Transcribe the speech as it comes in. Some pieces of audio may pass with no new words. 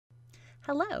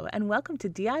Hello, and welcome to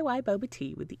DIY Boba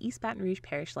Tea with the East Baton Rouge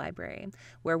Parish Library,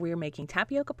 where we are making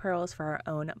tapioca pearls for our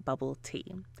own bubble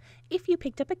tea. If you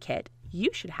picked up a kit,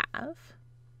 you should have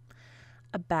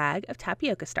a bag of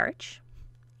tapioca starch,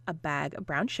 a bag of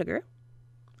brown sugar,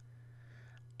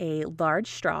 a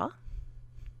large straw,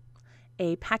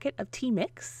 a packet of tea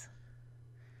mix.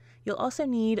 You'll also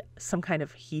need some kind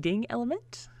of heating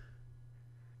element,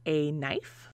 a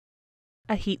knife,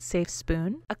 a heat-safe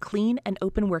spoon, a clean and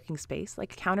open working space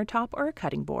like a countertop or a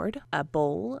cutting board, a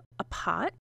bowl, a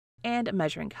pot, and a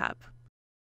measuring cup.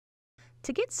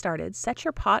 To get started, set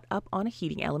your pot up on a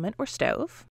heating element or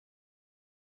stove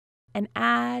and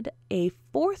add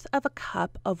 1/4 of a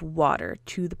cup of water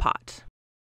to the pot.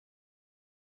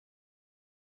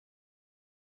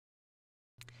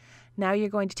 Now you're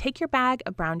going to take your bag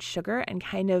of brown sugar and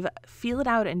kind of feel it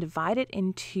out and divide it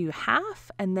into half,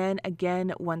 and then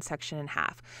again one section in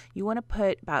half. You want to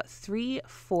put about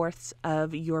 3/4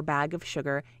 of your bag of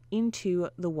sugar into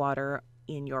the water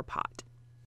in your pot.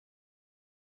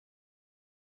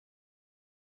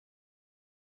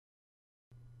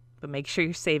 But make sure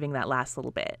you're saving that last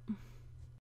little bit.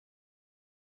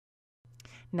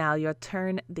 Now you'll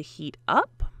turn the heat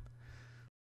up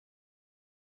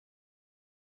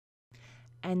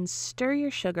and stir your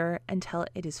sugar until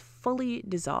it is fully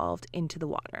dissolved into the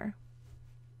water.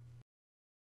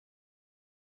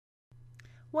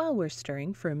 While we're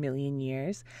stirring for a million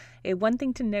years, one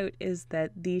thing to note is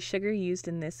that the sugar used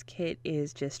in this kit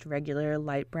is just regular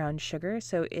light brown sugar,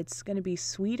 so it's going to be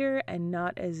sweeter and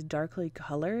not as darkly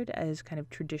colored as kind of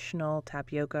traditional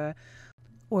tapioca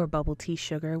or bubble tea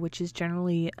sugar, which is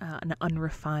generally an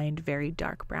unrefined, very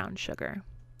dark brown sugar.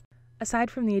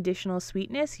 Aside from the additional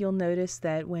sweetness, you'll notice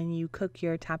that when you cook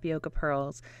your tapioca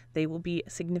pearls, they will be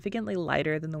significantly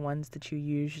lighter than the ones that you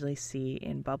usually see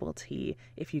in bubble tea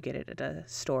if you get it at a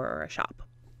store or a shop.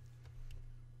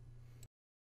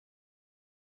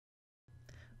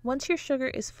 Once your sugar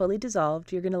is fully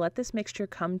dissolved, you're going to let this mixture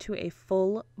come to a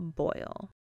full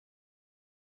boil.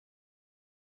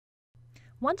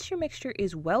 Once your mixture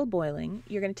is well boiling,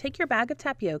 you're going to take your bag of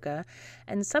tapioca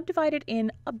and subdivide it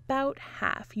in about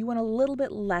half. You want a little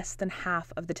bit less than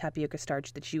half of the tapioca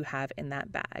starch that you have in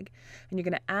that bag. And you're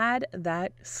going to add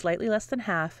that slightly less than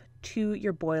half to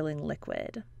your boiling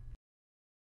liquid.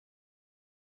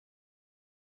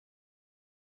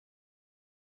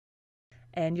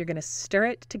 And you're going to stir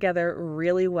it together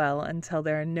really well until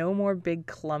there are no more big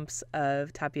clumps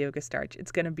of tapioca starch.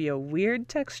 It's going to be a weird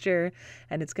texture,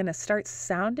 and it's going to start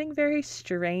sounding very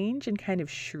strange and kind of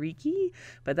shrieky,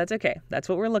 but that's okay. That's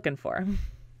what we're looking for.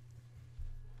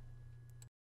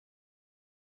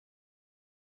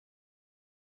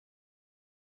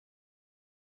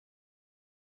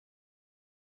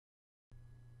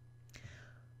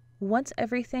 Once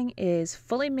everything is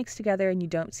fully mixed together and you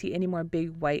don't see any more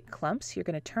big white clumps, you're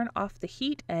going to turn off the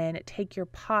heat and take your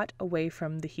pot away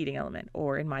from the heating element,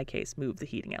 or in my case, move the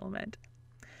heating element.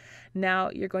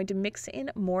 Now you're going to mix in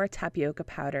more tapioca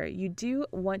powder. You do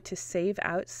want to save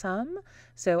out some,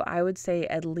 so I would say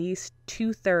at least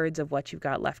 2/3 of what you've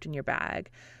got left in your bag.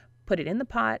 Put it in the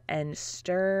pot and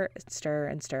stir, stir,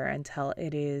 and stir until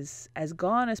it is as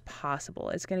gone as possible.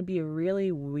 It's going to be a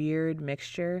really weird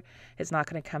mixture. It's not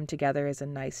going to come together as a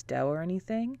nice dough or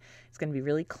anything. It's going to be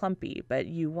really clumpy, but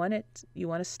you want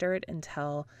to stir it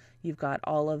until you've got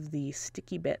all of the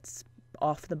sticky bits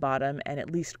off the bottom and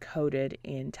at least coated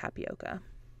in tapioca.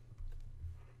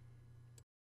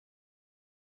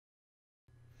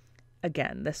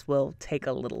 Again, this will take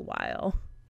a little while.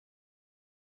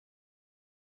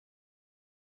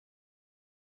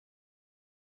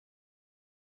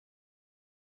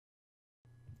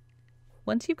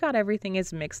 Once you've got everything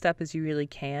as mixed up as you really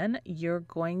can, you're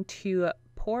going to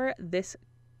pour this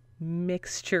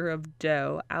mixture of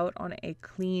dough out on a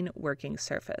clean working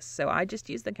surface. So I just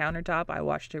used the countertop. I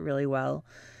washed it really well.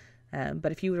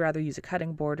 But if you would rather use a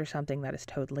cutting board or something, that is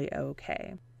totally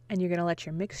okay. And you're going to let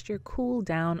your mixture cool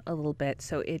down a little bit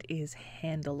so it is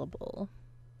handleable.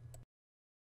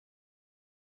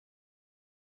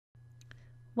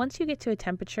 Once you get to a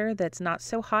temperature that's not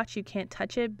so hot you can't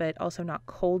touch it, but also not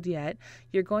cold yet,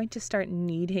 you're going to start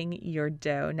kneading your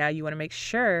dough. Now you want to make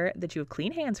sure that you have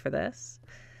clean hands for this,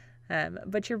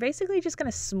 but you're basically just going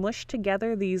to smush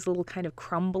together these little kind of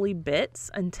crumbly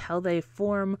bits until they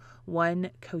form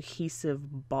one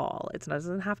cohesive ball. It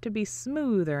doesn't have to be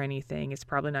smooth or anything. It's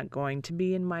probably not going to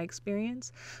be in my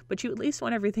experience, but you at least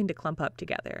want everything to clump up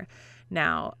together.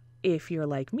 Now, If you're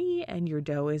like me and your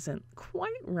dough isn't quite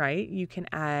right, you can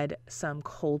add some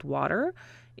cold water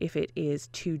if it is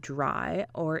too dry,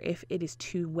 or if it is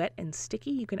too wet and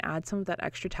sticky, you can add some of that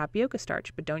extra tapioca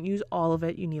starch, but don't use all of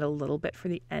it. You need a little bit for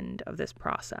the end of this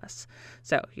process.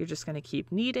 So you're just going to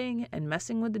keep kneading and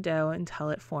messing with the dough until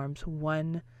it forms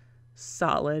one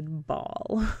solid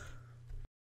ball.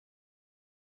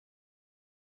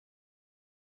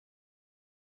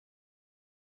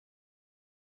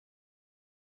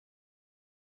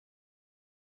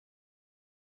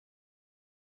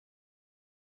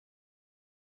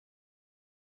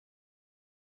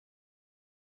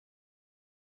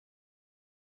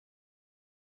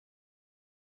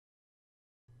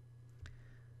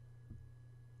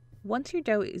 Once your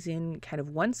dough is in kind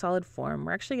of one solid form,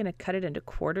 we're actually going to cut it into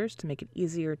quarters to make it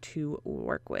easier to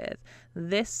work with.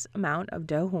 This amount of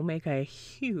dough will make a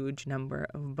huge number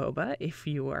of boba if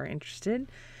you are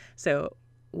interested. So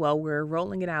while we're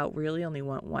rolling it out, we really only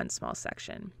want one small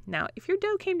section. Now, if your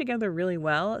dough came together really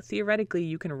well, theoretically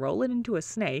you can roll it into a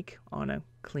snake on a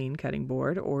clean cutting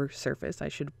board or surface. I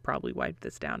should probably wipe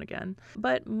this down again.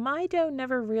 But my dough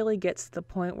never really gets to the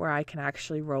point where I can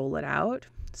actually roll it out.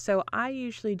 So I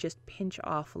usually just pinch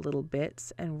off little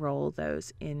bits and roll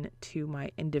those into my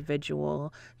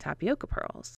individual tapioca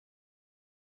pearls.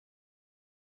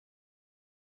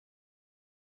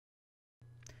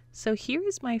 So here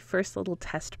is my first little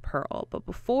test pearl, but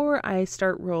before I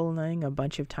start rolling a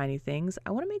bunch of tiny things,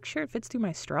 I want to make sure it fits through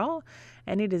my straw,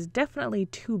 and it is definitely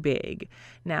too big.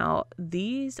 Now,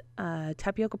 these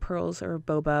tapioca pearls or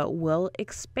boba will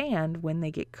expand when they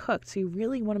get cooked, so you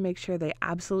really want to make sure they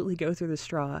absolutely go through the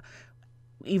straw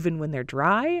even when they're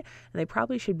dry, and they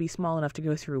probably should be small enough to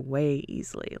go through way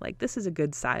easily. Like, this is a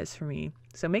good size for me.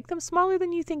 So make them smaller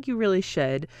than you think you really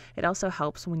should. It also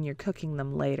helps when you're cooking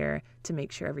them later to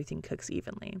make sure everything cooks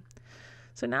evenly.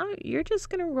 So now you're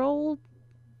just going to roll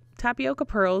tapioca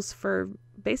pearls for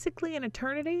basically an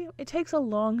eternity. It takes a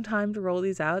long time to roll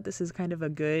these out. This is kind of a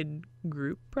good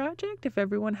group project if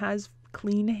everyone has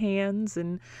clean hands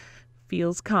and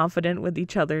feels confident with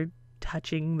each other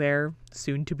touching their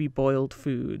soon-to-be boiled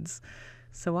foods.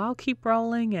 So I'll keep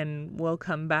rolling and we'll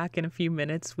come back in a few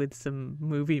minutes with some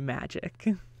movie magic.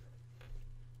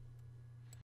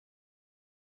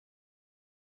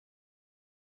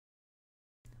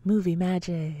 Movie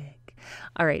magic.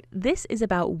 All right, this is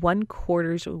about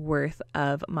 1/4's worth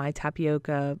of my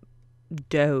tapioca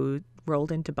dough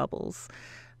rolled into bubbles.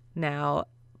 Now,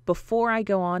 before I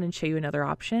go on and show you another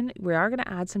option, we are going to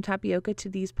add some tapioca to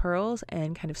these pearls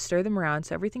and kind of stir them around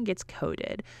so everything gets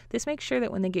coated. This makes sure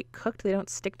that when they get cooked, they don't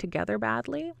stick together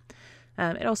badly.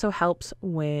 It also helps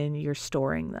when you're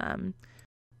storing them.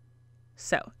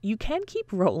 So you can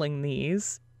keep rolling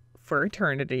these for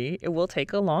eternity. It will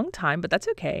take a long time, but that's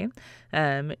okay.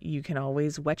 You can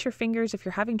always wet your fingers if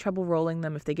you're having trouble rolling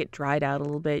them. If they get dried out a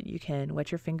little bit, you can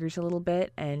wet your fingers a little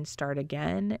bit and start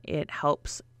again. It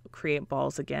helps create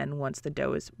balls again once the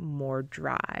dough is more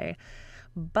dry.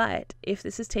 But if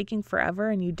this is taking forever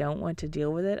and you don't want to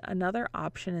deal with it, another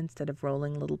option instead of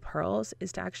rolling little pearls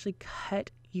is to actually cut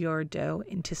your dough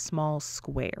into small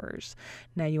squares.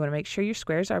 Now you want to make sure your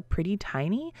squares are pretty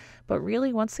tiny, but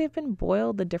really once they've been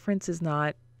boiled, the difference is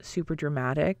not super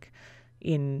dramatic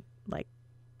in like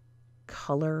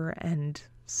color and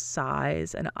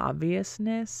size and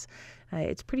obviousness.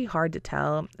 It's pretty hard to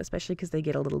tell, especially because they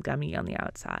get a little gummy on the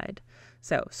outside.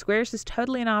 So squares is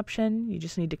totally an option. You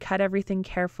just need to cut everything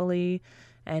carefully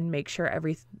and make sure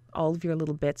all of your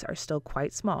little bits are still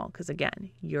quite small, because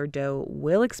again, your dough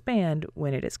will expand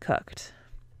when it is cooked.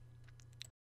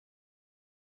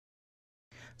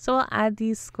 So I'll add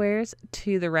these squares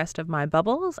to the rest of my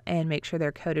bubbles and make sure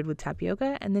they're coated with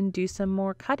tapioca, and then do some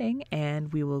more cutting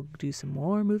and we will do some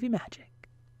more movie magic.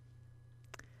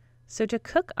 So to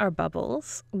cook our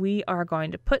bubbles, we are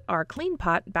going to put our clean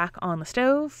pot back on the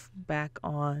stove, back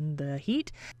on the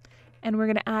heat, and we're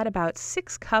going to add about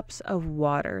 6 cups of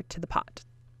water to the pot.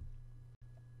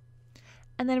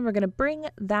 And then we're going to bring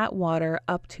that water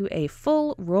up to a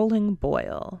full rolling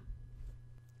boil.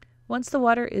 Once the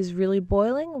water is really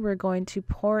boiling, we're going to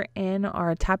pour in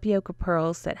our tapioca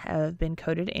pearls that have been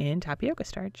coated in tapioca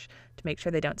starch to make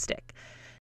sure they don't stick.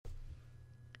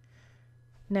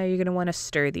 Now you're going to want to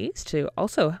stir these to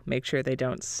also make sure they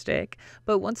don't stick.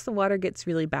 But once the water gets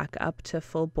really back up to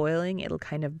full boiling, it'll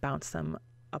kind of bounce them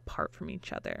apart from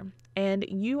each other. And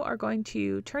you are going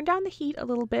to turn down the heat a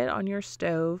little bit on your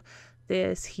stove.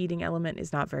 This heating element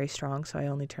is not very strong, so I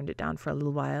only turned it down for a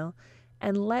little while.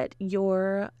 And let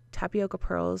your tapioca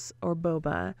pearls or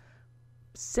boba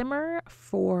simmer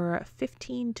for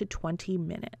 15 to 20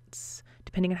 minutes.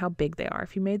 depending on how big they are.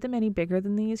 If you made them any bigger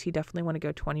than these, you definitely want to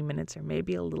go 20 minutes or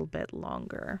maybe a little bit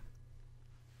longer.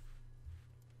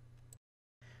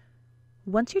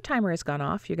 Once your timer has gone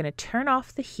off, you're going to turn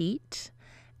off the heat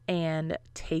and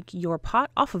take your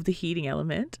pot off of the heating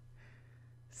element,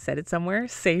 set it somewhere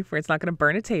safe where it's not going to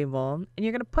burn a table, and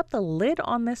you're going to put the lid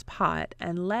on this pot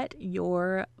and let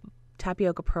your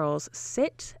tapioca pearls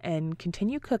sit and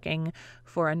continue cooking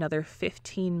for another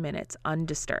 15 minutes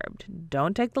undisturbed.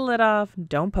 Don't take the lid off,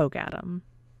 don't poke at them.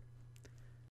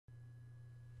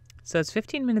 So it's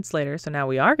 15 minutes later, so now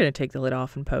we are going to take the lid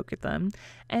off and poke at them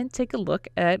and take a look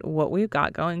at what we've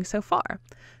got going so far.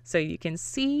 So you can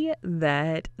see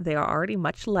that they are already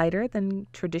much lighter than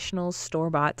traditional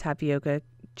store-bought tapioca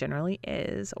generally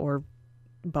is, or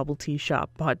bubble tea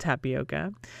shop bought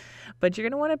tapioca. But you're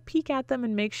going to want to peek at them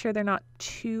and make sure they're not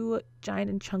too giant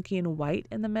and chunky and white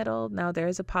in the middle. Now, there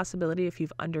is a possibility if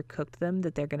you've undercooked them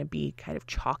that they're going to be kind of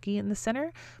chalky in the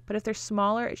center, but if they're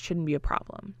smaller, it shouldn't be a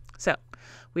problem. So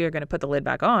we are going to put the lid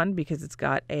back on because it's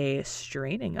got a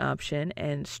straining option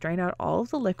and strain out all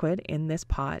of the liquid in this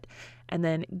pot and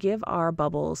then give our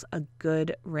bubbles a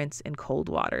good rinse in cold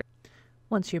water.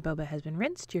 Once your boba has been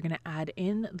rinsed, you're going to add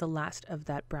in the last of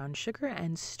that brown sugar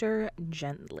and stir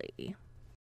gently.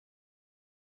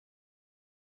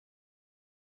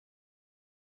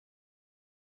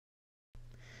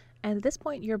 And at this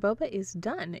point, your boba is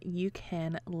done. You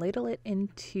can ladle it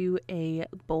into a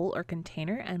bowl or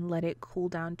container and let it cool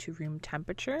down to room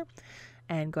temperature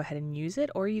and go ahead and use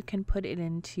it, or you can put it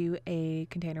into a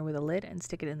container with a lid and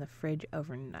stick it in the fridge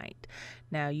overnight.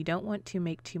 Now, you don't want to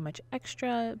make too much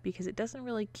extra because it doesn't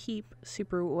really keep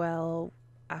super well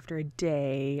after a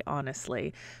day,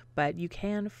 honestly, but you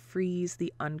can freeze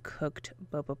the uncooked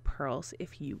boba pearls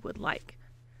if you would like.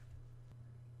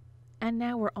 And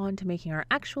now we're on to making our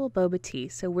actual boba tea.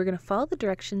 So we're going to follow the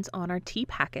directions on our tea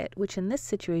packet, which in this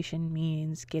situation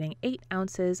means getting 8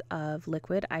 ounces of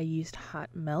liquid. I used hot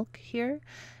milk here,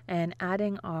 and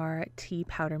adding our tea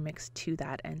powder mix to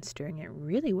that and stirring it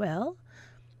really well.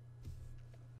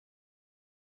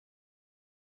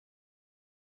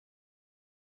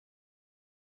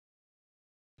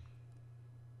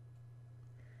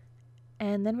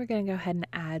 And then we're going to go ahead and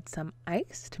add some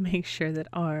ice to make sure that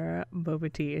our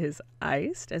boba tea is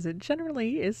iced, as it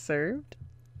generally is served.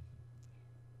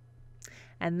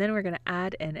 And then we're going to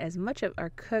add in as much of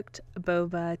our cooked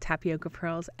boba tapioca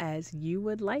pearls as you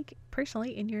would like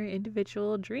personally in your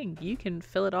individual drink. You can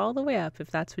fill it all the way up if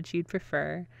that's what you'd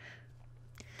prefer.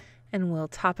 And we'll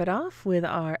top it off with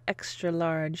our extra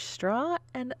large straw,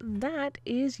 and that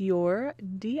is your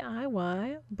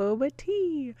DIY boba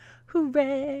tea.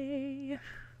 Hooray!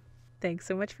 Thanks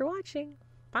so much for watching.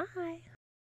 Bye!